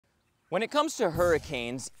When it comes to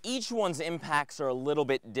hurricanes, each one's impacts are a little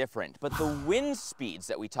bit different, but the wind speeds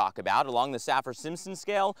that we talk about along the Saffir-Simpson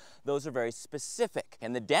scale, those are very specific,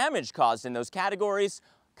 and the damage caused in those categories,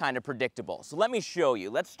 kind of predictable. So let me show you.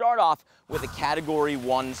 Let's start off with a Category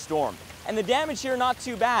 1 storm. And the damage here, not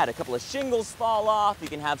too bad. A couple of shingles fall off, you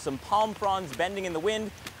can have some palm fronds bending in the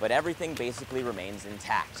wind, but everything basically remains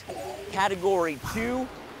intact. Category 2,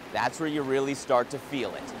 that's where you really start to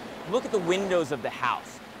feel it. Look at the windows of the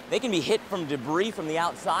house. They can be hit from debris from the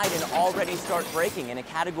outside and already start breaking in a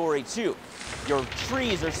Category 2. Your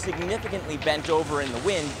trees are significantly bent over in the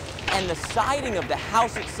wind, and the siding of the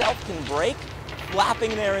house itself can break, flapping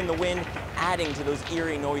there in the wind, adding to those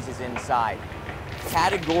eerie noises inside.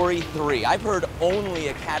 Category 3. I've heard only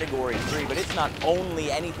a Category 3, but it's not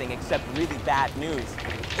only anything except really bad news.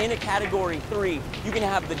 In a Category 3, you can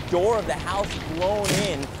have the door of the house blown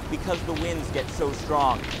in because the winds get so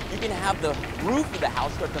strong. You can have the roof of the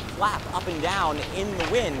house start to flap up and down in the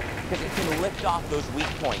wind because it can lift off those weak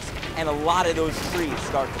points, and a lot of those trees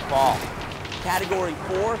start to fall. Category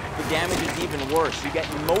 4, the damage is even worse. You get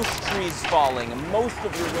most trees falling, most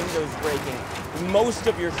of your windows breaking, most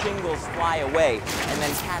of your shingles fly away, and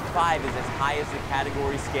then Cat 5 is as high as the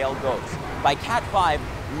category scale goes. By Cat 5,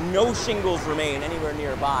 no shingles remain anywhere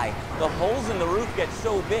nearby. The holes in the roof get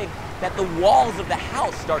so big that the walls of the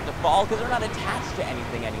house start to fall because they're not attached to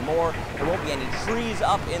anything anymore. There won't be any trees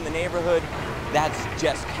up in the neighborhood. That's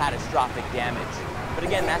just catastrophic damage. But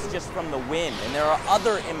again, that's just from the wind, and there are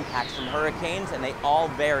other impacts from hurricanes, and they all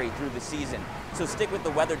vary through the season. So stick with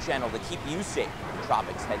the Weather Channel to keep you safe when the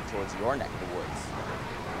tropics head towards your neck of the woods.